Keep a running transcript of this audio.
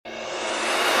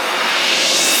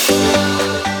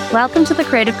Welcome to the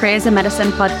Creative Careers in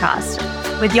Medicine podcast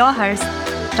with your hosts,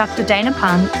 Dr. Dana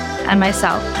Pung and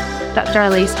myself, Dr.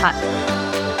 Elise Hutt.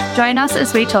 Join us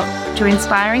as we talk to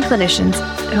inspiring clinicians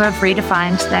who have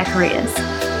redefined their careers.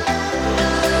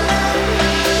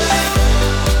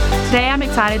 Today I'm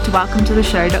excited to welcome to the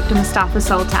show Dr. Mustafa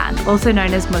Sultan, also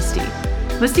known as Musty.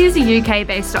 Musty is a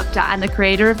UK-based doctor and the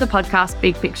creator of the podcast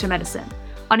Big Picture Medicine.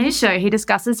 On his show, he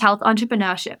discusses health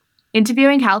entrepreneurship,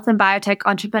 interviewing health and biotech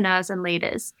entrepreneurs and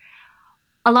leaders.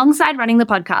 Alongside running the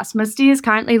podcast, Musty is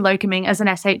currently locuming as an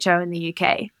SHO in the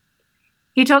UK.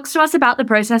 He talks to us about the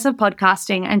process of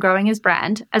podcasting and growing his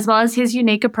brand, as well as his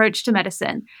unique approach to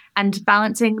medicine and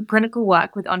balancing clinical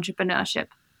work with entrepreneurship.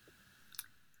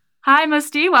 Hi,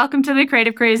 Musty. Welcome to the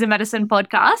Creative Careers in Medicine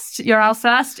podcast. You're our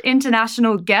first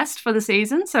international guest for the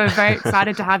season, so very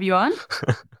excited to have you on.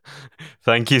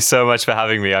 Thank you so much for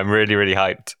having me. I'm really, really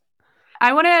hyped.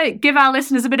 I want to give our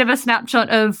listeners a bit of a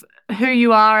snapshot of who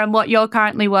you are and what you're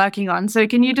currently working on. So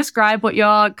can you describe what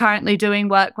you're currently doing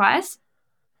work-wise?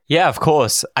 Yeah, of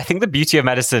course. I think the beauty of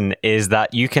medicine is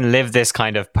that you can live this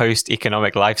kind of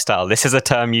post-economic lifestyle. This is a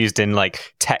term used in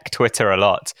like tech Twitter a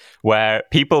lot, where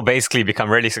people basically become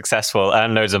really successful,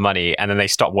 earn loads of money, and then they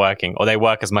stop working or they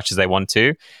work as much as they want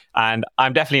to. And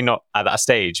I'm definitely not at that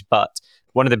stage, but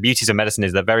one of the beauties of medicine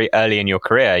is that very early in your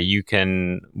career, you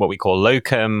can, what we call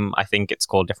locum, I think it's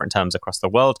called different terms across the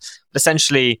world. But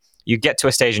essentially, you get to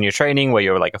a stage in your training where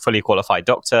you're like a fully qualified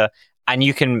doctor and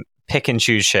you can pick and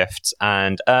choose shifts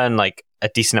and earn like a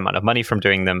decent amount of money from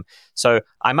doing them. So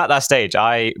I'm at that stage.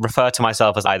 I refer to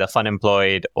myself as either fun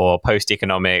employed or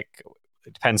post-economic.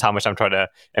 It depends how much I'm trying to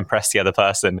impress the other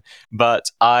person. But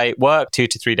I work 2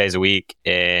 to 3 days a week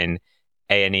in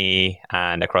A&E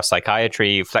and across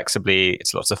psychiatry flexibly.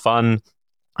 It's lots of fun.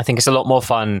 I think it's a lot more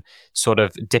fun sort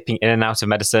of dipping in and out of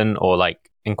medicine or like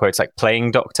in quotes like playing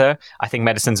doctor. I think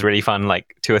medicine's really fun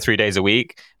like 2 or 3 days a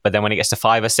week, but then when it gets to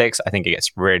 5 or 6, I think it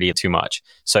gets really too much.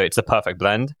 So it's the perfect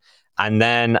blend. And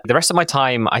then the rest of my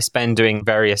time I spend doing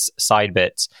various side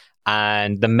bits.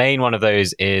 And the main one of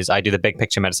those is I do the Big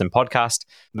Picture Medicine podcast.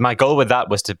 My goal with that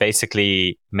was to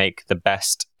basically make the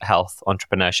best health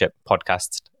entrepreneurship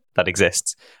podcast that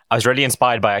exists. I was really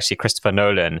inspired by actually Christopher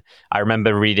Nolan. I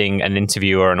remember reading an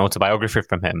interview or an autobiography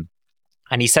from him.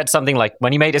 And he said something like,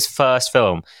 when he made his first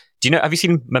film, have you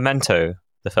seen Memento,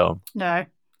 the film? No,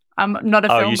 I'm not a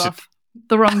film buff.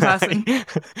 The wrong person.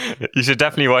 You should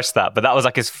definitely watch that. But that was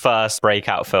like his first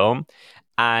breakout film.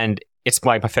 And it's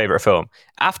my favorite film.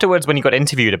 Afterwards, when he got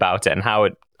interviewed about it and how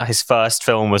his first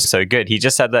film was so good, he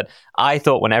just said that I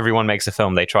thought when everyone makes a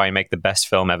film, they try and make the best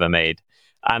film ever made.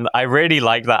 And I really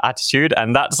like that attitude.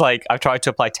 And that's like, I've tried to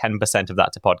apply 10% of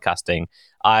that to podcasting.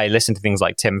 I listen to things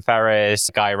like Tim Ferriss,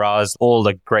 Guy Raz, all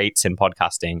the greats in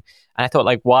podcasting. And I thought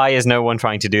like, why is no one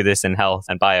trying to do this in health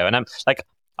and bio? And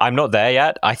I'm not there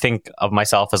yet. I think of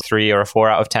myself as 3 or a 4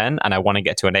 out of 10, and I want to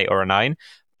get to an 8 or a 9.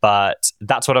 But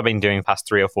that's what I've been doing the past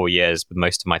 3 or 4 years with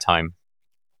most of my time.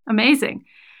 Amazing.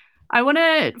 I want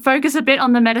to focus a bit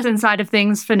on the medicine side of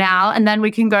things for now, and then we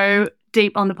can go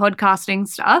deep on the podcasting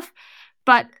stuff.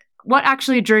 But what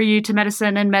actually drew you to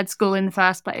medicine and med school in the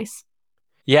first place?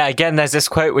 Yeah, again, there's this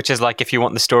quote, which is like, if you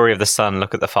want the story of the son,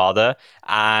 look at the father.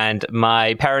 And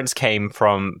my parents came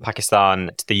from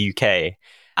Pakistan to the UK.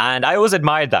 And I always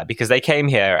admired that because they came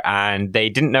here and they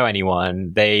didn't know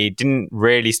anyone. They didn't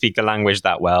really speak the language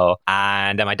that well.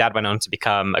 And then my dad went on to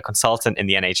become a consultant in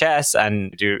the NHS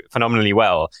and do phenomenally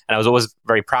well. And I was always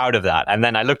very proud of that. And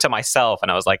then I looked at myself and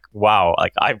I was like, wow,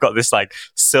 like I've got this like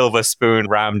silver spoon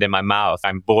rammed in my mouth.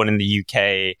 I'm born in the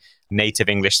UK, native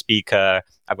English speaker.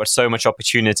 I've got so much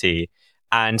opportunity.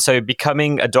 And so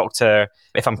becoming a doctor,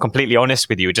 if I'm completely honest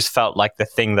with you, it just felt like the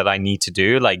thing that I need to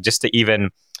do, like just to even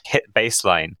hit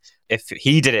baseline. If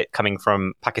he did it coming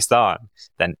from Pakistan,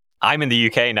 then I'm in the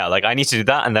UK now. Like I need to do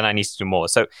that and then I need to do more.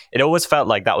 So it always felt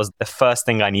like that was the first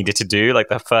thing I needed to do, like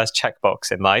the first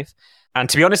checkbox in life. And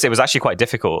to be honest, it was actually quite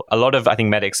difficult. A lot of, I think,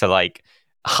 medics are like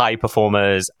high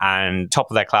performers and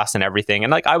top of their class and everything. And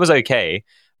like I was okay,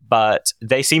 but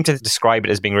they seem to describe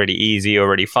it as being really easy or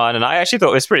really fun. And I actually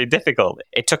thought it was pretty difficult.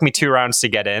 It took me 2 rounds to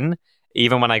get in.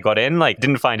 Even when I got in, like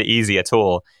didn't find it easy at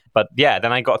all. But yeah,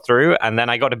 then I got through and then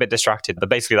I got a bit distracted. But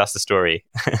basically, that's the story.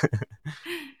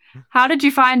 How did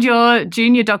you find your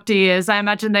junior doctor years? I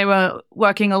imagine they were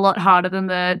working a lot harder than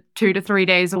the 2 to 3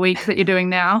 days a week that you're doing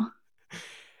now.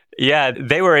 Yeah,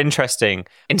 they were interesting.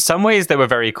 In some ways, they were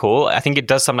very cool. I think it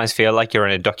does sometimes feel like you're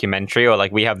in a documentary or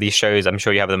like we have these shows, I'm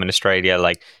sure you have them in Australia,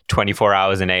 like 24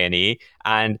 hours in A&E.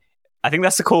 And I think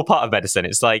that's the cool part of medicine.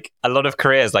 It's like a lot of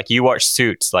careers, like you watch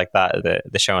Suits, like that,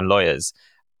 the show on lawyers.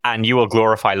 And you will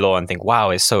glorify law and think, wow,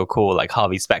 it's so cool. Like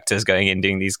Harvey Specter's going in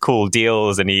doing these cool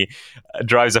deals and he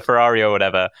drives a Ferrari or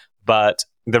whatever. But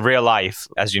the real life,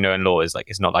 as you know, in law is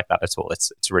not like that at all.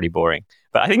 It's really boring.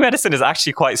 But I think medicine is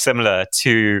actually quite similar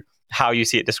to how you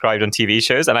see it described on TV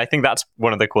shows. And I think that's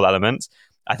one of the cool elements.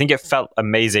 I think it felt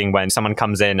amazing when someone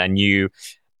comes in and you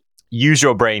use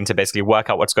your brain to basically work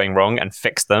out what's going wrong and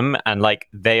fix them. And like,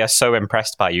 they are so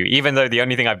impressed by you, even though the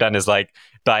only thing I've done is like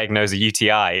diagnose a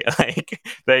UTI. Like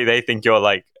they think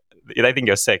they think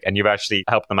you're sick and you've actually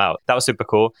helped them out. That was super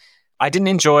cool. I didn't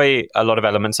enjoy a lot of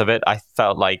elements of it. I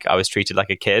felt like I was treated like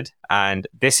a kid. And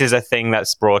this is a thing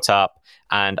that's brought up.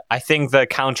 And I think the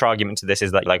counter argument to this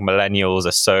is that like millennials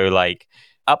are so like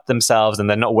up themselves and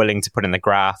they're not willing to put in the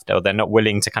graft, or they're not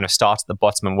willing to kind of start at the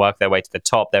bottom and work their way to the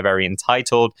top. They're very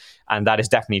entitled. And that is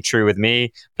definitely true with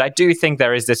me. But I do think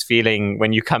there is this feeling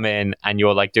when you come in and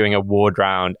you're like doing a ward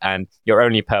round and your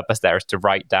only purpose there is to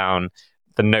write down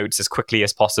the notes as quickly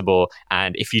as possible.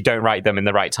 And if you don't write them in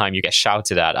the right time, you get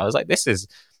shouted at. I was like,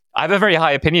 I have a very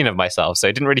high opinion of myself, so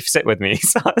it didn't really sit with me.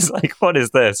 So I was like, what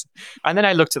is this? And then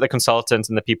I looked at the consultants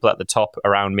and the people at the top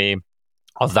around me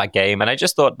of that game, and I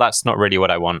just thought that's not really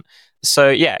what I want. So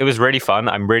yeah, it was really fun.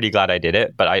 I'm really glad I did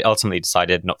it, but I ultimately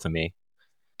decided not for me.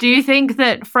 Do you think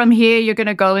that from here you're going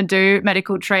to go and do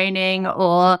medical training,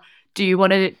 or do you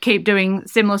want to keep doing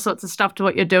similar sorts of stuff to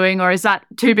what you're doing, or is that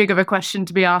too big of a question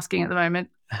to be asking at the moment?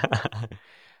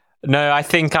 No, I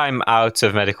think I'm out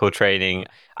of medical training.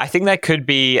 I think there could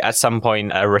be at some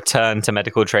point a return to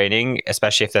medical training,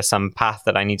 especially if there's some path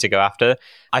that I need to go after.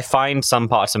 I find some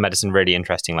parts of medicine really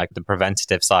interesting, like the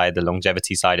preventative side, the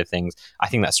longevity side of things. I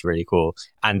think that's really cool.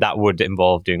 And that would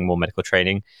involve doing more medical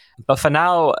training. But for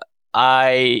now,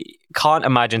 I can't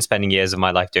imagine spending years of my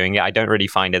life doing it. I don't really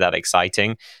find it that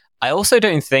exciting. I also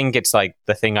don't think it's like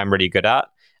the thing I'm really good at.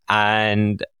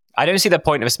 And I don't see the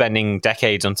point of spending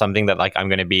decades on something that like I'm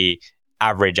going to be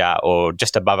average at or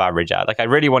just above average at. Like I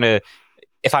really want to,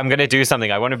 if I'm going to do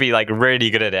something, I want to be like really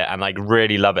good at it and like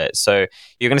really love it. So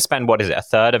you're going to spend, what is it, a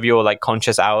third of your like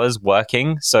conscious hours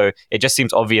working. So it just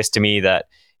seems obvious to me that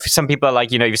some people are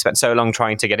like, you've spent so long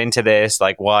trying to get into this.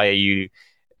 Like, why are you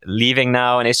leaving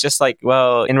now? And it's just like,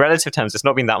 well, in relative terms, it's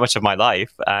not been that much of my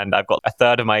life, and I've got a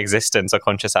third of my existence or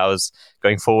conscious hours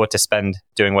going forward to spend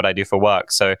doing what I do for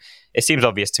work. So it seems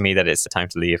obvious to me that it's the time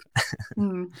to leave.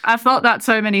 I've thought that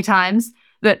so many times,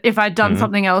 that if I'd done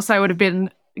something else, I could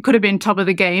have been top of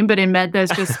the game, but in med there's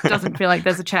just doesn't feel like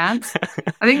there's a chance.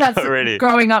 I think that's really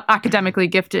growing up academically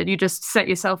gifted. You just set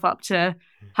yourself up to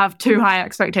have too high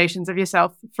expectations of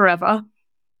yourself forever.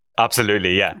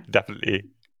 Absolutely, yeah, definitely.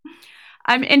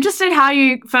 I'm interested how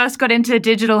you first got into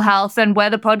digital health and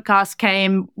where the podcast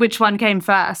came. Which one came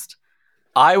first?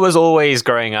 I was always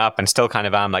growing up and still kind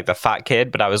of am like the fat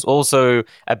kid, but I was also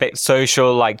a bit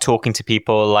social, like talking to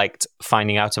people, liked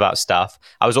finding out about stuff.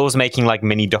 I was always making like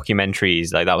mini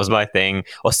documentaries, like that was my thing,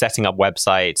 or setting up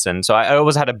websites. And so I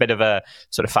always had a bit of a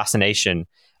sort of fascination.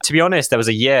 To be honest, there was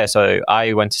a year, so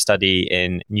I went to study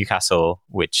in Newcastle,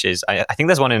 which is, I think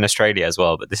there's one in Australia as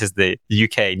well, but this is the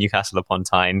UK, Newcastle upon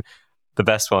Tyne, the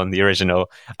best one, the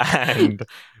original. And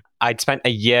I'd spent a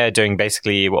year doing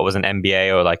basically what was an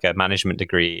MBA or like a management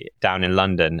degree down in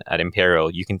London at Imperial.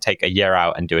 You can take a year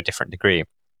out and do a different degree.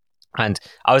 And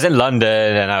I was in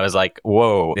London and I was like,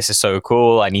 whoa, this is so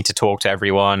cool. I need to talk to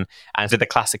everyone. And did the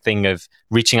classic thing of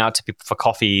reaching out to people for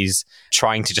coffees,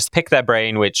 trying to just pick their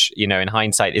brain, which, in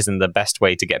hindsight isn't the best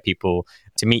way to get people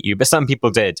to meet you. But some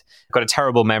people did. Got a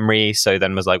terrible memory. So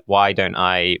then was like, why don't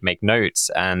I make notes?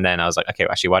 And then I was like, okay,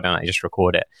 well, actually, why don't I just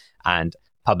record it and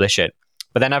publish it?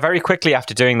 But then I very quickly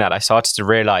after doing that, I started to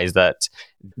realize that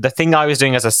the thing I was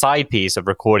doing as a side piece of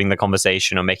recording the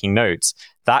conversation or making notes,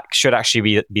 that should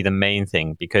actually be the main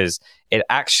thing, because it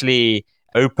actually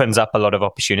opens up a lot of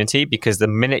opportunity, because the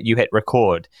minute you hit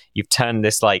record, you've turned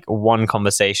this like one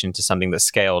conversation to something that's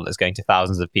scaled, that's going to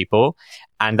thousands of people.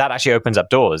 And that actually opens up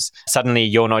doors. Suddenly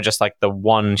you're not just like the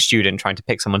one student trying to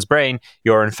pick someone's brain.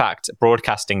 You're in fact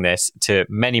broadcasting this to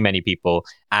many, many people.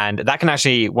 And that can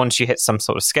actually, once you hit some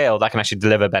sort of scale, that can actually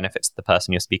deliver benefits to the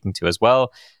person you're speaking to as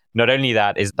well. Not only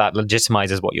that, is that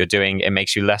legitimizes what you're doing. It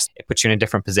makes you less, it puts you in a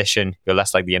different position. You're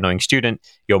less like the annoying student.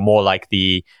 You're more like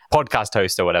the podcast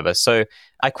host or whatever. So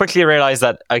I quickly realized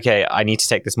that, okay, I need to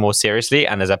take this more seriously,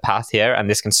 and there's a path here, and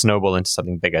this can snowball into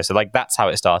something bigger. So like, that's how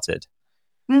it started.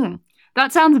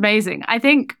 That sounds amazing. I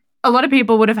think a lot of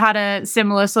people would have had a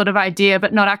similar sort of idea,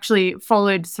 but not actually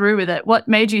followed through with it. What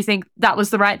made you think that was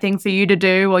the right thing for you to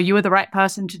do, or you were the right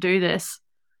person to do this?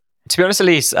 To be honest,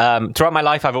 Elise, throughout my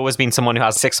life, I've always been someone who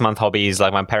has 6-month hobbies.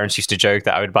 Like my parents used to joke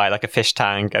that I would buy like a fish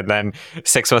tank, and then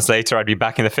 6 months later, I'd be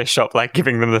back in the fish shop, like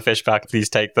giving them the fish back. Please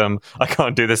take them. I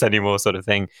can't do this anymore, sort of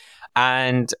thing.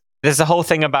 And there's a whole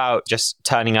thing about just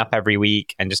turning up every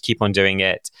week and just keep on doing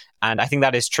it. And I think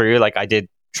that is true. Like I did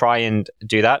try and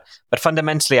do that. But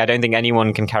fundamentally, I don't think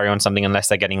anyone can carry on something unless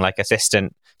they're getting like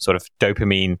assistant sort of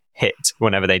dopamine hit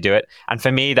whenever they do it. And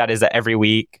for me, that is that every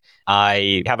week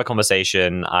I have a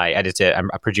conversation, I edit it, and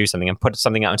I produce something and put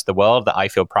something out into the world that I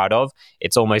feel proud of.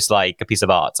 It's almost like a piece of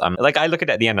art. I'm like, I look at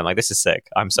it at the end, I'm like, this is sick.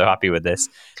 I'm so happy with this.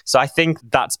 So I think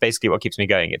that's basically what keeps me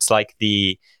going. It's like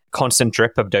the constant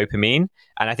drip of dopamine.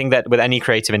 And I think that with any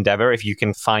creative endeavor, if you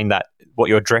can find that what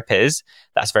your drip is,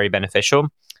 that's very beneficial.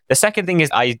 The second thing is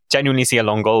I genuinely see a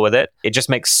long goal with it. It just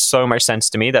makes so much sense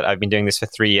to me that I've been doing this for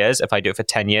 3 years. If I do it for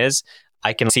 10 years,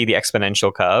 I can see the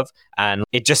exponential curve, and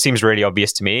it just seems really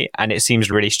obvious to me, and it seems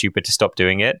really stupid to stop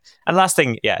doing it. And last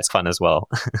thing, yeah, it's fun as well.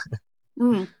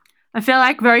 I feel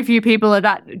like very few people are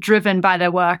that driven by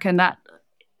their work and that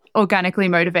organically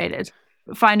motivated.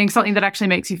 Finding something that actually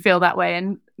makes you feel that way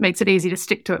and makes it easy to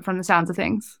stick to it from the sounds of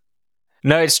things.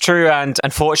 No, it's true. And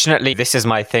unfortunately, this is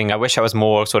my thing. I wish I was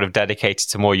more sort of dedicated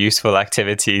to more useful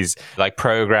activities like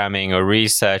programming or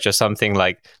research or something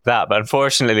like that. But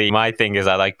unfortunately, my thing is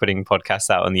I like putting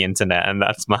podcasts out on the internet, and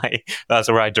that's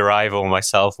where I derive all my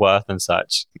self-worth and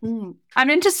such. I'm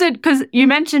interested because you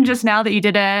mentioned just now that you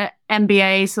did a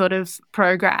MBA sort of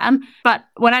program. But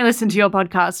when I listen to your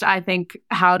podcast, I think,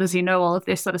 how does he know all of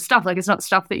this sort of stuff? Like, it's not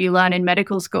stuff that you learn in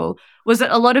medical school. Was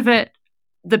it a lot of it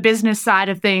the business side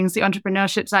of things, the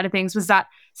entrepreneurship side of things? Was that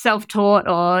self-taught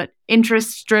or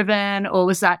interest-driven, or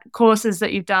was that courses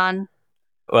that you've done?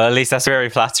 Well, at least that's very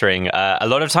flattering. A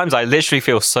lot of times I literally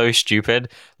feel so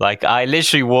stupid. Like I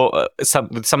literally some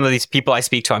of these people I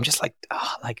speak to, I'm just like,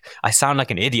 like I sound like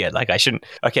an idiot. Like I shouldn't.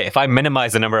 Okay, if I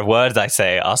minimize the number of words I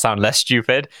say, I'll sound less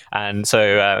stupid. And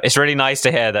so it's really nice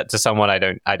to hear that to someone I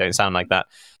don't sound like that.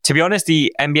 To be honest,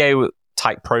 the MBA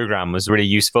type program was really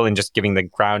useful in just giving the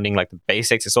grounding, like the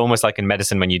basics. It's almost like in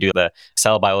medicine when you do the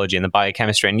cell biology and the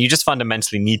biochemistry, and you just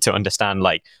fundamentally need to understand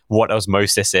like what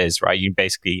osmosis is, right? You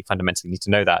basically fundamentally need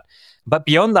to know that. But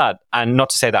beyond that, and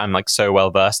not to say that I'm like so well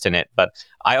versed in it, but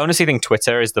I honestly think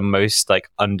Twitter is the most like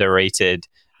underrated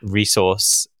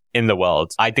resource in the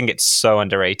world. I think it's so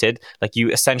underrated. Like you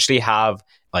essentially have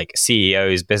like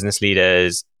CEOs, business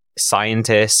leaders,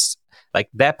 scientists, like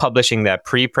they're publishing their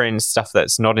preprint stuff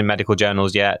that's not in medical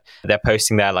journals yet. They're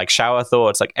posting their like shower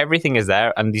thoughts, like everything is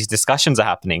there, and these discussions are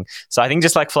happening. So I think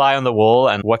just like fly on the wall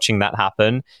and watching that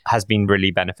happen has been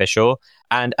really beneficial.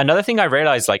 And another thing I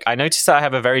realized, like I noticed that I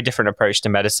have a very different approach to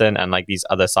medicine and like these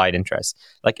other side interests.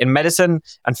 Like in medicine,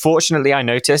 unfortunately, I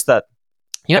noticed that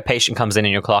a patient comes in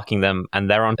and you're clocking them and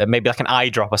they're on maybe like an eye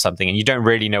drop or something, and you don't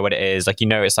really know what it is. Like,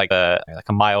 it's like a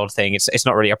mild thing. It's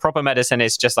not really a proper medicine.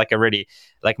 It's just like a really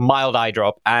like mild eye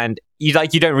drop. And you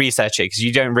don't research it because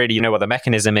you don't really know what the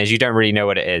mechanism is. You don't really know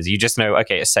what it is. You just know,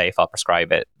 okay, it's safe. I'll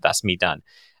prescribe it. That's me done.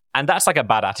 And that's like a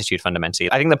bad attitude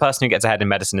fundamentally. I think the person who gets ahead in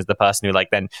medicine is the person who like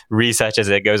then researches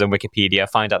it, goes on Wikipedia,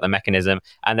 finds out the mechanism.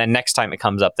 And then next time it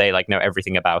comes up, they like know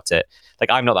everything about it. Like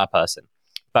I'm not that person.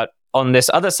 But on this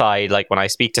other side, like when I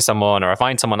speak to someone or I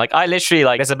find someone, like I literally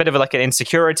like there's a bit of like an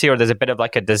insecurity or there's a bit of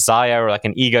like a desire or like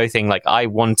an ego thing. Like I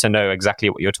want to know exactly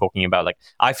what you're talking about. Like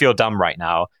I feel dumb right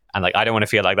now and like I don't want to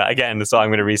feel like that again. So I'm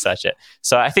going to research it.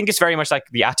 So I think it's very much like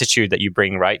the attitude that you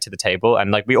bring right to the table.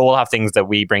 And like we all have things that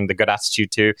we bring the good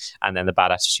attitude to and then the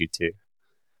bad attitude to.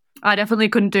 I definitely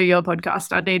couldn't do your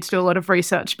podcast. I'd need to do a lot of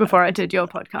research before I did your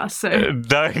podcast. So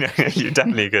no, you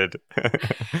definitely could.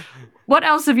 What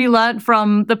else have you learned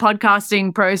from the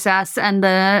podcasting process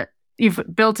and you've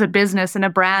built a business and a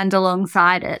brand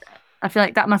alongside it? I feel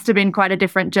like that must have been quite a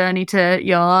different journey to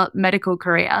your medical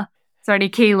career. Is there any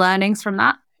key learnings from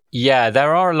that? Yeah,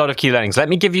 there are a lot of key learnings. Let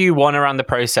me give you one around the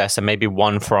process and maybe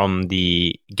one from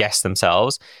the guests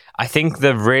themselves. I think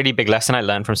the really big lesson I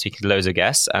learned from speaking to loads of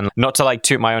guests, and not to like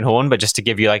toot my own horn, but just to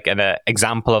give you like an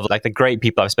example of like the great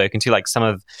people I've spoken to, like some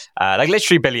of like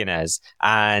literally billionaires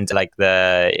and like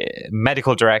the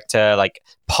medical director, like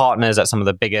partners at some of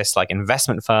the biggest like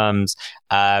investment firms,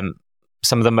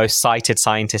 some of the most cited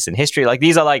scientists in history. Like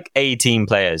these are like A-team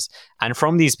players. And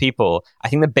from these people, I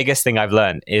think the biggest thing I've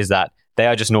learned is that they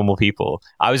are just normal people.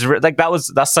 I was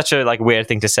that's such a like weird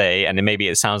thing to say, and maybe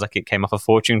it sounds like it came off a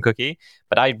fortune cookie,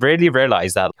 but I really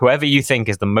realized that whoever you think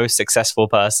is the most successful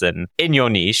person in your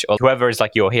niche, or whoever is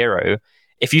like your hero,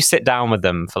 if you sit down with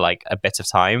them for like a bit of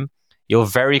time, you'll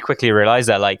very quickly realize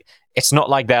that like it's not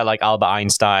like they're like Albert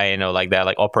Einstein or like they're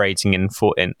like operating in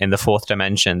the fourth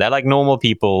dimension. They're like normal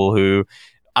people who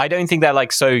I don't think they're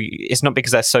like so, it's not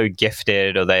because they're so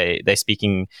gifted or they're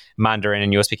speaking Mandarin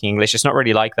and you're speaking English. It's not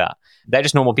really like that. They're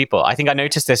just normal people. I think I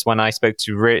noticed this when I spoke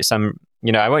to some,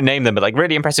 I won't name them, but like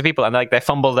really impressive people. And like they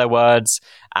fumbled their words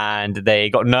and they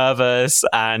got nervous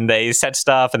and they said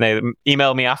stuff and they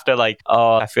emailed me after like,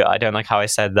 oh, I don't like how I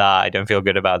said that. I don't feel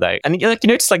good about that. And you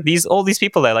notice like all these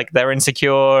people, they're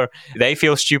insecure. They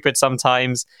feel stupid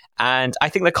sometimes. And I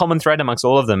think the common thread amongst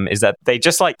all of them is that they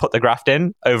just like put the graft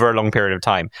in over a long period of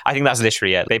time. I think that's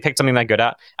literally it. They picked something they're good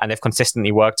at and they've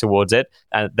consistently worked towards it.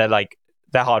 And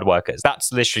they're hard workers.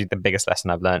 That's literally the biggest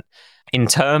lesson I've learned. In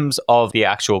terms of the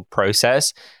actual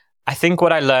process, I think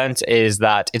what I learned is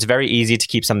that it's very easy to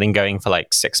keep something going for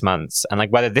like 6 months. And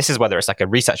like whether it's like a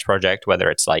research project, whether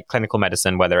it's like clinical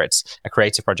medicine, whether it's a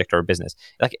creative project or a business,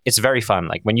 like it's very fun.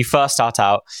 Like when you first start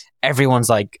out, everyone's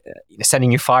like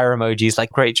sending you fire emojis, like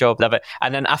great job, love it.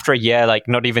 And then after a year, like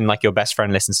not even like your best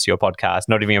friend listens to your podcast,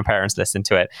 not even your parents listen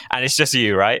to it. And it's just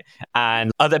you, right?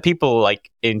 And other people like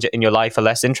in your life are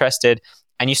less interested.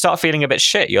 And you start feeling a bit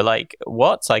shit. You're like,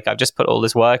 what? Like I've just put all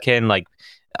this work in, like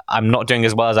I'm not doing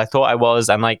as well as I thought I was.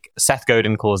 And like Seth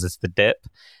Godin calls this the dip.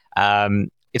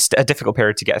 It's a difficult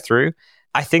period to get through.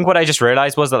 I think what I just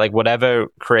realized was that like whatever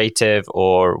creative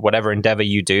or whatever endeavor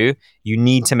you do, you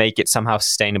need to make it somehow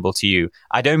sustainable to you.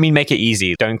 I don't mean make it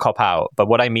easy, don't cop out. But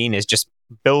what I mean is just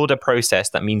build a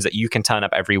process that means that you can turn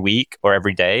up every week or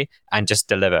every day and just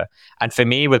deliver. And for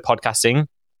me with podcasting,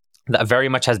 that very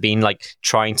much has been like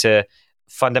trying to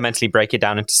fundamentally break it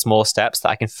down into small steps that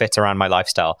I can fit around my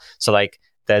lifestyle. So like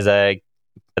there's like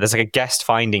a guest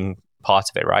finding part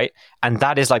of it, right? And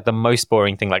that is like the most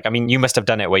boring thing. Like, I mean, you must have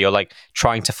done it where you're like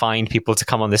trying to find people to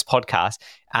come on this podcast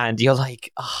and you're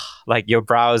like, like you're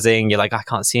browsing, you're like, I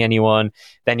can't see anyone.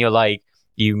 Then you're like,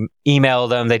 you email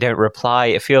them, they don't reply.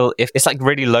 It's like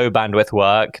really low bandwidth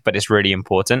work, but it's really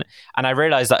important. And I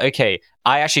realized that, okay,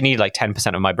 I actually need like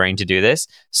 10% of my brain to do this.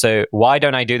 So why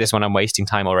don't I do this when I'm wasting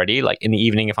time already? Like in the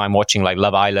evening, if I'm watching like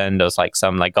Love Island or like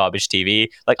some like garbage TV,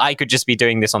 like I could just be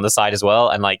doing this on the side as well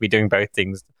and like be doing both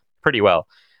things pretty well.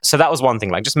 So that was one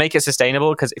thing, like just make it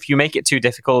sustainable, because if you make it too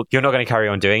difficult, you're not going to carry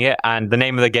on doing it. And the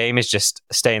name of the game is just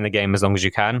stay in the game as long as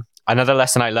you can. Another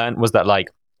lesson I learned was that like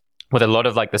with a lot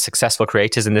of like the successful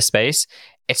creators in this space,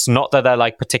 it's not that they're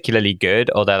like particularly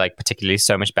good or they're like particularly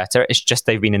so much better. It's just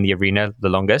they've been in the arena the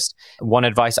longest. One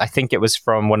advice, I think it was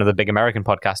from one of the big American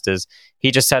podcasters. He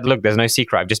just said, look, there's no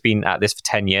secret. I've just been at this for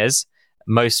 10 years.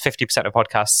 Most 50% of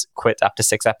podcasts quit after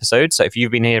 6 episodes. So if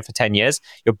you've been here for 10 years,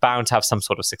 you're bound to have some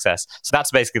sort of success. So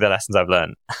that's basically the lessons I've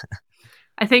learned.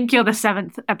 I think you're the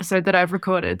 7th episode that I've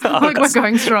recorded. So we're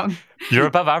going strong. You're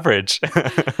above average.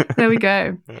 There we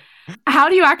go. How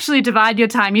do you actually divide your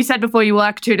time? You said before you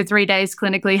work 2 to 3 days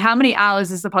clinically. How many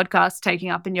hours is the podcast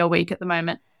taking up in your week at the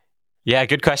moment? Yeah,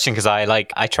 good question, because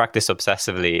I track this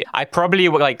obsessively. I probably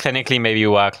like clinically maybe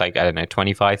work like, I don't know,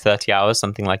 25, 30 hours,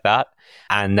 something like that.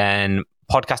 And then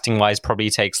podcasting wise probably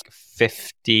takes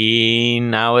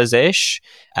 15 hours-ish.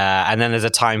 And then there's a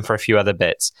time for a few other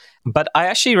bits. But I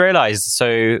actually realized,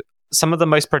 so some of the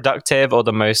most productive or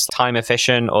the most time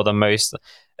efficient or the most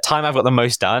time I've got the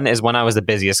most done is when I was the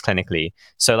busiest clinically.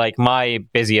 So like my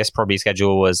busiest probably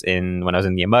schedule was when I was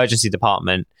in the emergency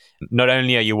department. Not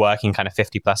only are you working kind of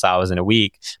 50 plus hours in a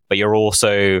week, but you're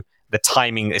also the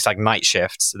timing, it's like night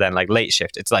shifts, then like late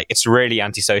shift. It's really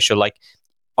antisocial. Like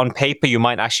on paper, you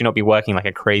might actually not be working like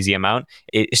a crazy amount.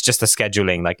 It's just the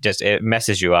scheduling, like just it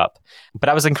messes you up. But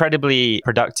I was incredibly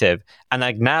productive. And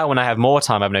like now when I have more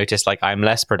time, I've noticed like I'm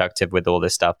less productive with all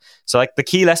this stuff. So like the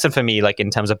key lesson for me, like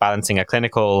in terms of balancing a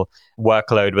clinical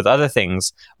workload with other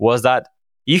things, was that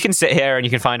you can sit here and you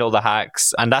can find all the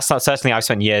hacks. And that's not, certainly I've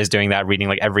spent years doing that, reading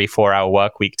like every 4-hour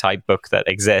work week type book that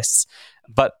exists.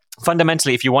 But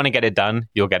fundamentally, if you want to get it done,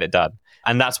 you'll get it done.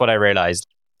 And that's what I realized.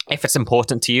 If it's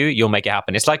important to you, you'll make it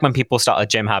happen. It's like when people start a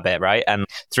gym habit, right? And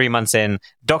 3 months in,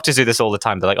 doctors do this all the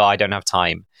time. They're like, oh, I don't have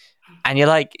time. And you're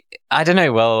like, I don't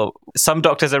know. Well, some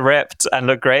doctors are ripped and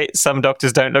look great. Some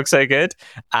doctors don't look so good.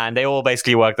 And they all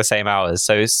basically work the same hours.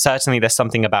 So certainly there's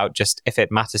something about just if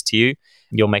it matters to you,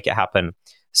 you'll make it happen.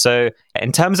 So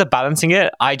in terms of balancing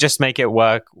it, I just make it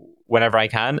work whenever I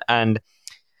can. And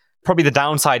probably the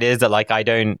downside is that like I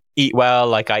don't eat well.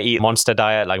 Like I eat Monster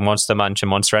diet, like Monster Munch and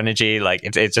Monster Energy. Like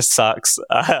it just sucks.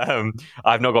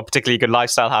 I've not got particularly good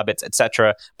lifestyle habits,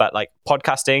 etc. But like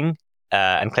podcasting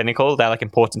and clinical, they're like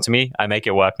important to me. I make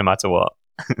it work no matter what.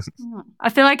 I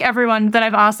feel like everyone that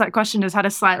I've asked that question has had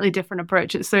a slightly different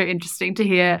approach. It's so interesting to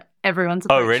hear everyone's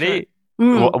approach. Oh, really?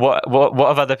 What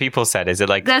have other people said? Is it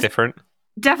like There's different?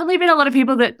 Definitely been a lot of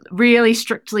people that really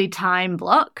strictly time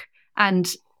block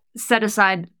and set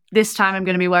aside this time I'm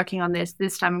going to be working on this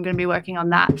time I'm going to be working on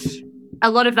that. a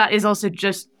lot of that is also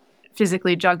just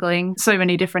physically juggling so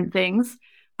many different things.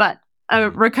 But a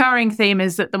recurring theme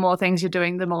is that the more things you're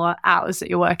doing, the more hours that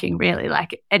you're working, really.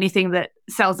 Like anything that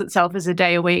sells itself as a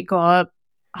day a week or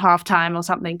half time or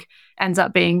something ends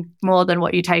up being more than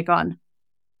what you take on.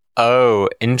 Oh,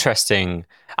 interesting.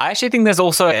 I actually think there's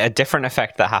also a different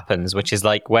effect that happens, which is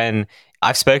like when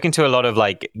I've spoken to a lot of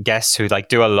like guests who like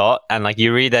do a lot, and like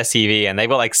you read their CV and they've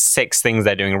got like 6 things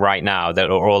they're doing right now that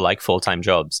are all like full-time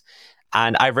jobs.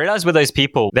 And I realized with those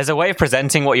people, there's a way of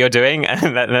presenting what you're doing,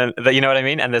 and that, you know what I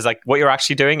mean? And there's like what you're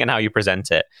actually doing and how you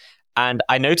present it. And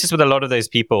I noticed with a lot of those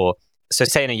people, so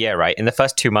say in a year, right? In the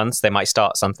first 2 months, they might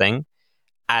start something,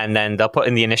 and then they'll put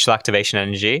in the initial activation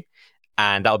energy,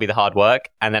 and that'll be the hard work.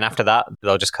 And then after that,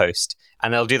 they'll just coast.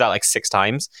 And they'll do that like 6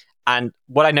 times. And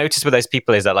what I noticed with those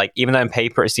people is that, like, even though in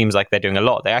paper it seems like they're doing a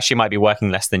lot, they actually might be working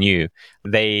less than you.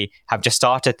 They have just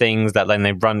started things that then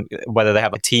they run, whether they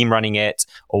have a team running it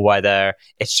or whether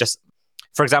it's just,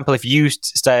 for example, if you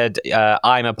said,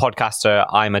 I'm a podcaster,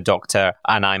 I'm a doctor,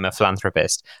 and I'm a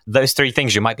philanthropist, those 3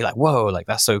 things, you might be like, whoa, like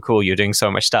that's so cool. You're doing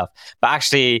so much stuff. But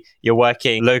actually, you're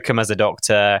working locum as a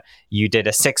doctor. You did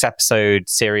a 6-episode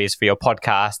series for your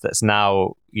podcast that's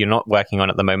now you're not working on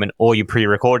at the moment, or you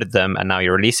pre-recorded them and now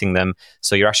you're releasing them.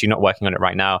 So you're actually not working on it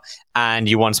right now. And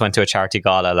you once went to a charity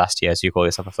gala last year, so you call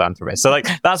yourself a philanthropist. So like,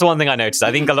 that's one thing I noticed.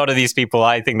 I think a lot of these people,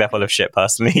 I think they're full of shit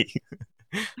personally.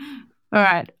 All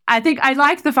right. I think I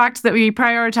like the fact that we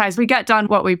prioritize. We get done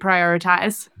what we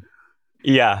prioritize.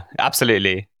 Yeah,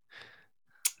 absolutely.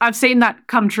 I've seen that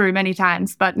come true many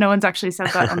times, but no one's actually said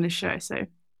that on this show. So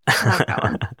I like that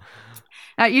one.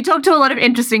 You talk to a lot of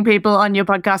interesting people on your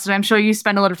podcast, and I'm sure you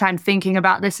spend a lot of time thinking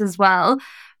about this as well.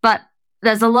 But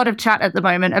there's a lot of chat at the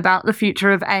moment about the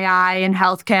future of AI in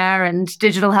healthcare and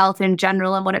digital health in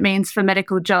general and what it means for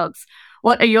medical jobs.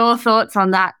 What are your thoughts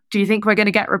on that? Do you think we're going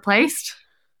to get replaced?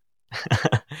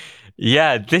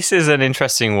 Yeah, this is an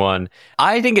interesting one.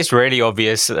 I think it's really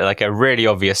obvious, like a really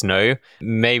obvious no.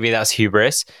 Maybe that's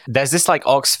hubris. There's this like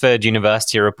Oxford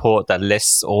University report that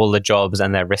lists all the jobs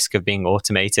and their risk of being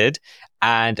automated.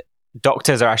 And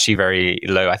doctors are actually very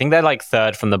low. I think they're like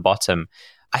 3rd from the bottom.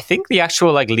 I think the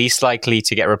actual like least likely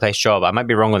to get replaced job, I might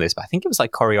be wrong on this, but I think it was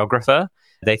like choreographer.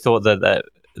 They thought that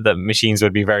the machines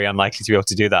would be very unlikely to be able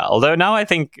to do that. Although now I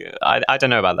think, I don't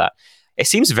know about that. It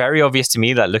seems very obvious to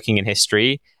me that looking in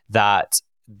history, that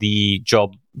the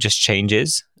job just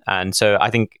changes. And so I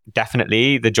think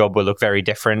definitely the job will look very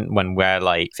different when we're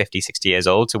like 50, 60 years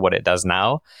old to what it does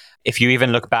now. If you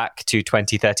even look back to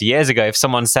 20, 30 years ago, if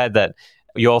someone said that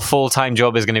your full-time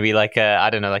job is going to be like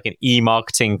like an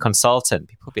e-marketing consultant,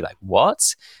 people would be like,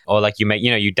 what? Or like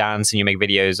you dance and you make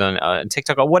videos on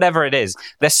TikTok or whatever it is.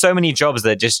 There's so many jobs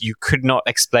that just you could not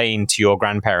explain to your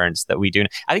grandparents that we do.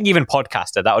 I think even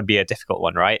podcaster, that would be a difficult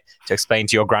one, right? To explain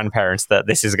to your grandparents that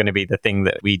this is going to be the thing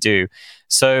that we do.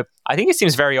 So I think it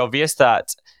seems very obvious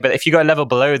that, but if you go a level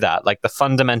below that, like the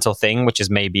fundamental thing, which is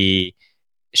maybe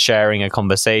sharing a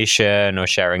conversation or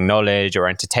sharing knowledge or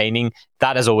entertaining,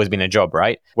 that has always been a job,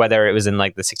 right? Whether it was in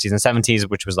like the 60s and 70s,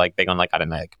 which was like big on like, I don't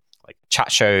know, like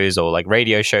chat shows or like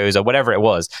radio shows or whatever it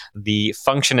was, the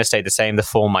function has stayed the same, the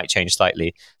form might change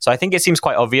slightly. So I think it seems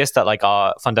quite obvious that like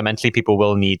fundamentally people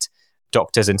will need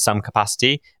doctors in some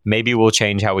capacity. Maybe we'll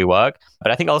change how we work.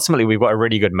 But I think ultimately we've got a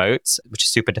really good moat, which is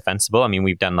super defensible. I mean,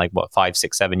 we've done like 5,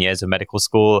 6, 7 years of medical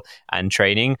school and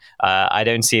training. I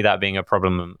don't see that being a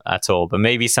problem at all, but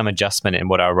maybe some adjustment in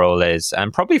what our role is,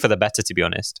 and probably for the better, to be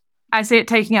honest. I see it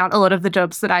taking out a lot of the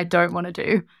jobs that I don't want to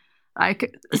do.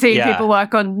 Like seeing people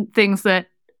work on things that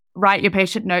write your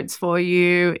patient notes for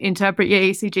you, interpret your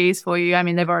ECGs for you. I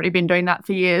mean, they've already been doing that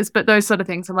for years, but those sort of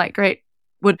things, I'm like, great,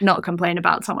 would not complain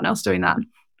about someone else doing that.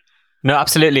 No,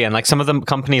 absolutely. And like some of the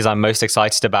companies I'm most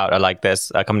excited about are like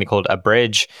there's a company called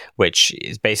Abridge, which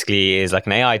is basically like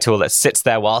an AI tool that sits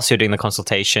there whilst you're doing the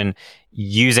consultation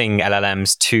using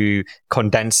LLMs to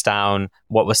condense down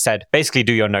what was said, basically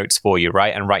do your notes for you,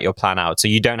 right? And write your plan out. So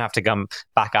you don't have to come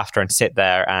back after and sit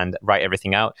there and write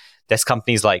everything out. There's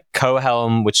companies like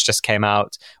Cohelm, which just came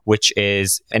out, which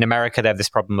is in America, they have this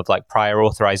problem of like prior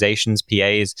authorizations,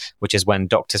 PAs, which is when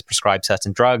doctors prescribe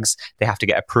certain drugs, they have to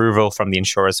get approval from the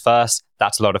insurers first.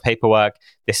 That's a lot of paperwork.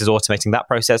 This is automating that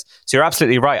process. So you're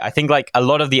absolutely right. I think like a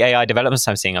lot of the AI developments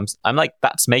I'm seeing, I'm like,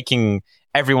 that's making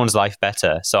everyone's life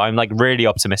better. So I'm like really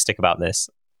optimistic about this.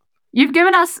 You've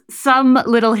given us some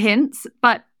little hints,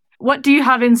 but what do you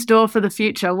have in store for the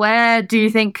future? Where do you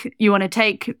think you want to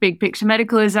take Big Picture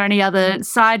Medical? Is there any other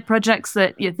side projects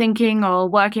that you're thinking or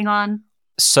working on?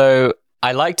 So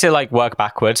I like to like work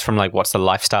backwards from like what's the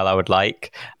lifestyle I would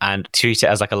like and treat it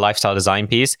as like a lifestyle design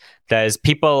piece. There's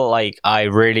people like I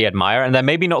really admire, and they're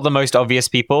maybe not the most obvious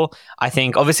people. I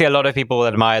think obviously a lot of people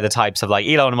admire the types of like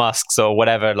Elon Musk's or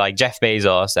whatever, like Jeff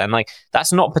Bezos, and like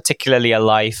that's not particularly a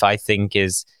life I think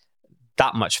is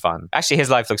that much fun. Actually,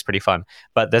 his life looks pretty fun,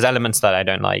 but there's elements that I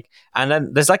don't like. And then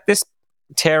there's like this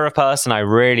tier of person I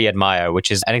really admire,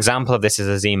 which is an example of this is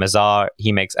Azim Azar.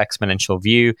 He makes Exponential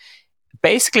View.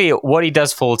 Basically, what he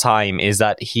does full time is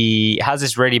that he has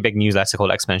this really big newsletter called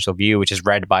Exponential View, which is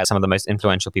read by some of the most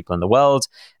influential people in the world.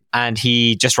 And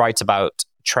he just writes about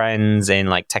trends in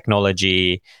like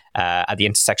technology at the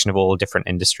intersection of all different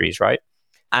industries, right?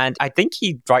 And I think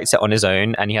he writes it on his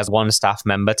own, and he has one staff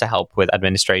member to help with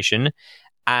administration.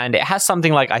 And it has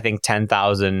something like, I think,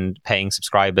 10,000 paying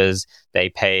subscribers. They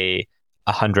pay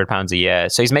 £100 a year.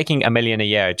 So he's making $1 million a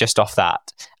year just off that.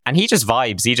 And he just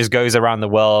vibes. He just goes around the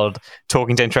world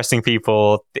talking to interesting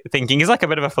people, thinking he's like a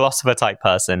bit of a philosopher type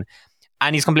person.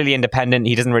 And he's completely independent.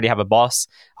 He doesn't really have a boss.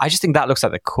 I just think that looks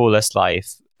like the coolest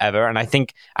life ever. And I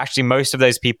think actually most of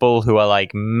those people who are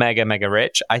like mega, mega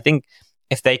rich, I think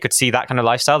if they could see that kind of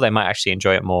lifestyle, they might actually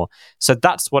enjoy it more. So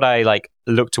that's what I like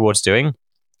look towards doing.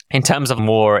 In terms of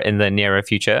more in the nearer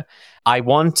future, I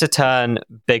want to turn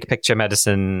Big Picture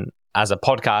Medicine as a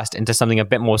podcast into something a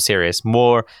bit more serious,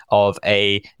 more of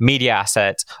a media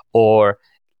asset, or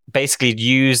basically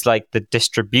use like the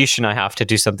distribution I have to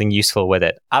do something useful with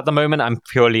it. At the moment, I'm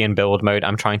purely in build mode.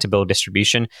 I'm trying to build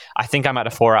distribution. I think I'm at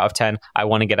a 4 out of 10. I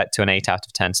want to get it to an 8 out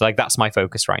of 10. So like that's my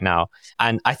focus right now.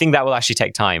 And I think that will actually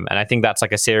take time. And I think that's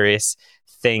like a serious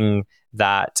thing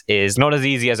that is not as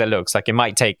easy as it looks. Like it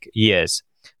might take years.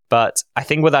 But I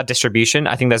think with that distribution,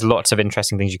 I think there's lots of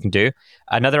interesting things you can do.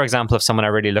 Another example of someone I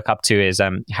really look up to is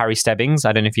Harry Stebbings.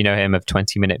 I don't know if you know him, of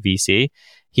 20 Minute VC.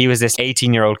 He was this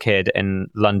 18-year-old kid in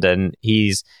London.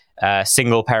 He's a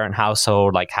single parent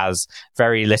household, like has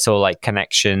very little like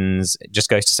connections, just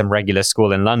goes to some regular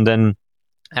school in London.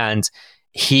 And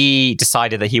he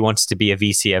decided that he wanted to be a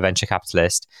VC, a venture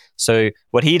capitalist. So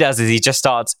what he does is he just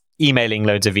starts emailing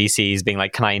loads of VCs being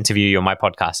like, can I interview you on my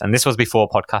podcast? And this was before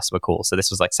podcasts were cool. So this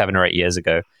was like 7 or 8 years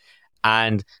ago.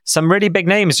 And some really big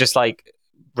names just like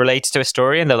related to a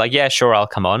story. And they're like, yeah, sure, I'll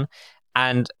come on.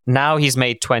 And now he's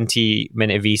made 20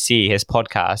 Minute VC, his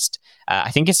podcast.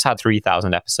 I think it's had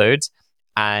 3,000 episodes.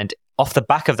 And off the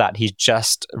back of that, he's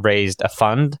just raised a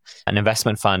fund, an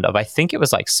investment fund of, I think it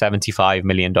was like $75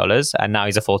 million. And now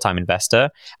he's a full-time investor.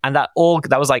 And that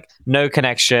was like no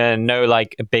connection, no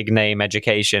like big name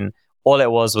education. All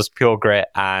it was pure grit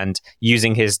and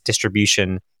using his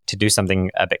distribution to do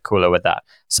something a bit cooler with that.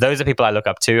 So those are people I look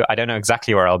up to. I don't know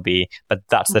exactly where I'll be, but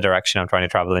that's the direction I'm trying to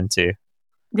travel into.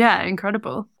 Yeah,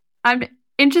 incredible. I'm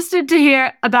interested to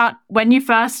hear about when you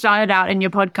first started out in your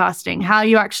podcasting, how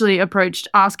you actually approached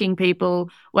asking people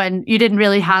when you didn't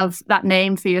really have that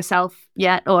name for yourself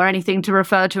yet or anything to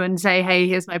refer to and say, hey,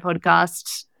 here's my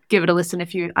podcast, give it a listen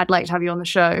I'd like to have you on the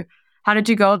show. How did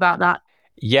you go about that?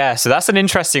 Yeah, so that's an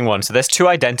interesting one. So there's 2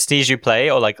 identities you play,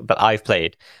 or like that I've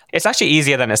played. It's actually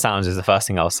easier than it sounds, is the first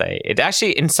thing I'll say. It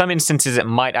actually, in some instances, it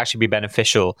might actually be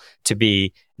beneficial to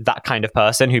be that kind of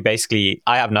person who basically,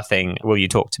 I have nothing, will you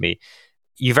talk to me?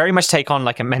 You very much take on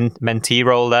like a mentee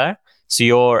role there. So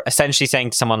you're essentially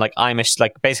saying to someone like, I'm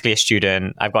basically a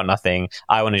student, I've got nothing,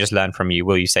 I want to just learn from you,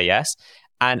 will you say yes?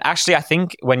 And actually, I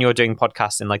think when you're doing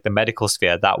podcasts in like the medical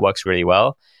sphere, that works really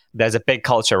well. There's a big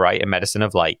culture, right, in medicine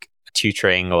of like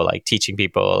tutoring or like teaching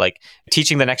people, like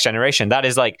teaching the next generation. That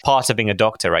is like part of being a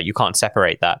doctor, right? You can't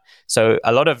separate that. So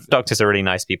a lot of doctors are really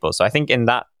nice people. So I think in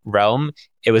that realm,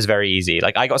 it was very easy.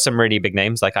 Like I got some really big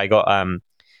names. Like I got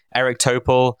Eric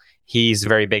Topol. He's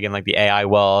very big in like the AI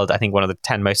world. I think one of the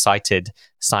 10 most cited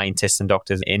scientists and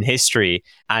doctors in history.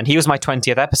 And he was my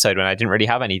 20th episode when I didn't really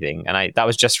have anything. And that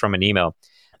was just from an email.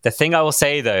 The thing I will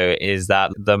say, though, is that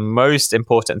the most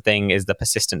important thing is the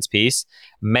persistence piece.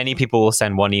 Many people will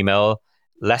send 1 email,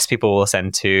 less people will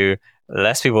send 2,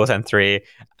 less people will send 3,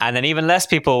 and then even less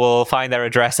people will find their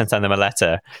address and send them a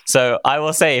letter. So I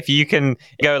will say, if you can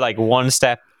go like 1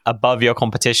 step above your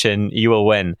competition, you will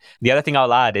win. The other thing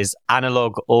I'll add is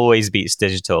analog always beats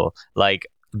digital. Like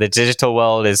the digital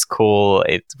world is cool.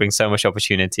 It brings so much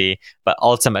opportunity, but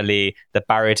ultimately the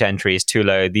barrier to entry is too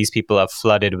low. These people are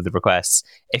flooded with requests.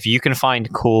 If you can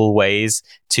find cool ways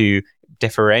to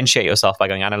differentiate yourself by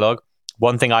going analog,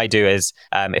 one thing I do is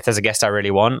if there's a guest I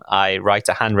really want, I write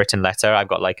a handwritten letter. I've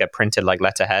got like a printed like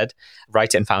letterhead,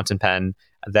 write it in fountain pen.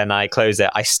 Then I close it.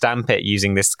 I stamp it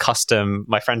using this custom,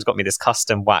 my friend's got me this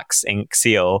custom wax ink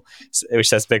seal, which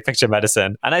says Big Picture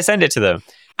Medicine. And I send it to them.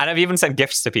 And I've even sent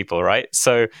gifts to people, right?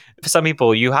 So for some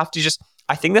people, you have to just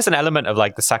I think there's an element of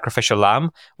like the sacrificial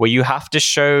lamb where you have to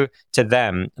show to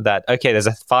them that, okay, there's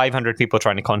 500 people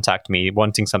trying to contact me,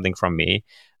 wanting something from me.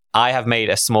 I have made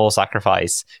a small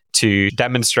sacrifice to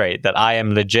demonstrate that I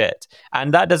am legit.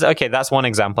 And that's one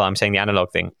example. I'm saying the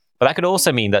analog thing. But that could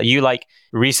also mean that you like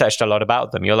researched a lot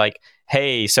about them. You're like,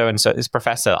 hey, so-and-so, this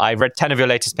professor, I read 10 of your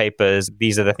latest papers.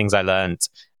 These are the things I learned.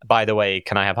 By the way,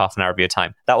 can I have half an hour of your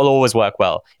time? That will always work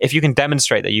well. If you can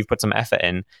demonstrate that you've put some effort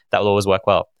in, that will always work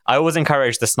well. I always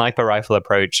encourage the sniper rifle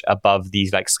approach above the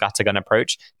like scattergun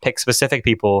approach. Pick specific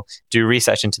people, do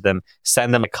research into them,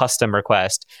 send them a custom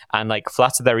request, and like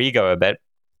flatter their ego a bit.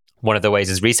 One of the ways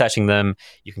is researching them.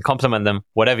 You can compliment them,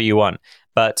 whatever you want.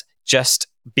 But just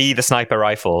be the sniper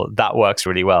rifle. That works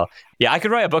really well. Yeah, I could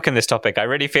write a book on this topic. I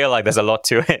really feel like there's a lot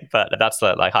to it, but that's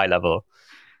the like high level.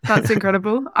 That's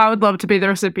incredible. I would love to be the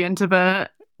recipient of a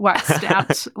waxed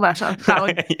out letter. That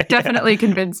would definitely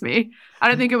convince me. I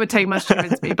don't think it would take much to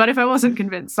convince me, but if I wasn't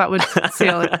convinced, that would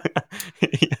seal it.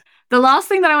 Yeah. The last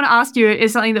thing that I want to ask you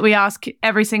is something that we ask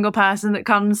every single person that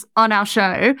comes on our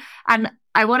show. And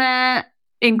I want to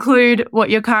include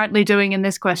what you're currently doing in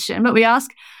this question, but we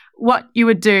ask what you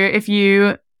would do if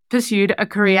you pursued a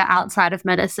career outside of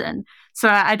medicine. So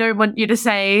I don't want you to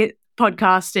say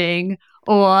podcasting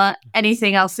or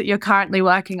anything else that you're currently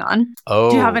working on. Do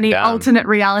you have any alternate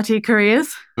reality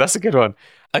careers? That's a good one.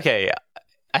 Okay.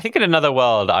 I think in another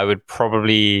world, I'd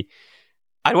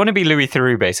want to be Louis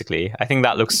Theroux, basically. I think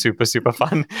that looks super, super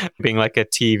fun. Being like a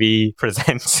TV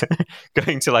presenter,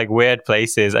 going to like weird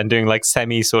places and doing like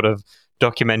semi sort of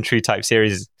documentary type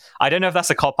series. I don't know if that's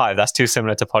a cop-out, if that's too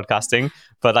similar to podcasting,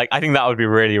 but like I think that would be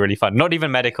really, really fun. Not even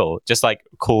medical, just like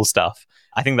cool stuff.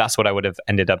 I think that's what I would have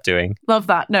ended up doing. Love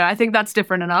that. No, I think that's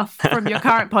different enough from your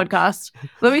current podcast.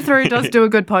 Louis Theroux does do a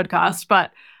good podcast,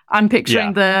 but I'm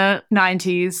picturing the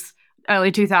 90s,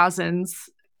 early 2000s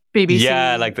BBC.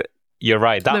 Yeah, you're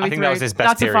right. I think that was his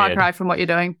best period. That's a far cry from what you're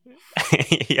doing.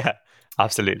 Yeah.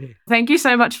 Absolutely. Thank you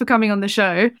so much for coming on the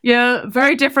show. You're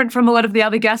very different from a lot of the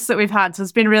other guests that we've had, so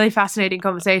it's been a really fascinating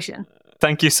conversation.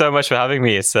 Thank you so much for having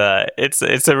me. It's a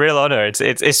real honor.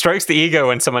 It strokes the ego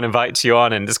when someone invites you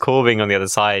on, and it's cool being on the other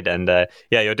side. And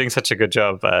you're doing such a good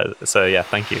job.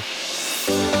 Thank you.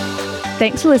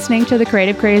 Thanks for listening to the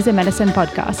Creative Careers in Medicine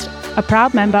podcast, a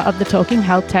proud member of the Talking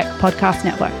Health Tech podcast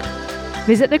network.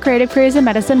 Visit the Creative Careers in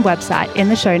Medicine website in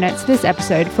the show notes of this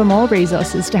episode for more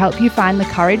resources to help you find the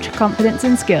courage, confidence,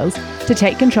 and skills to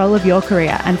take control of your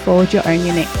career and forge your own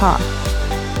unique path.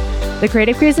 The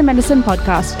Creative Careers in Medicine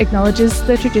podcast acknowledges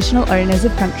the traditional owners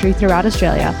of country throughout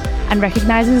Australia and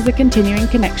recognises the continuing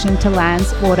connection to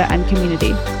lands, water, and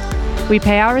community. We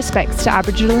pay our respects to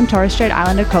Aboriginal and Torres Strait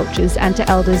Islander cultures and to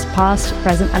elders past,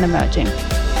 present, and emerging.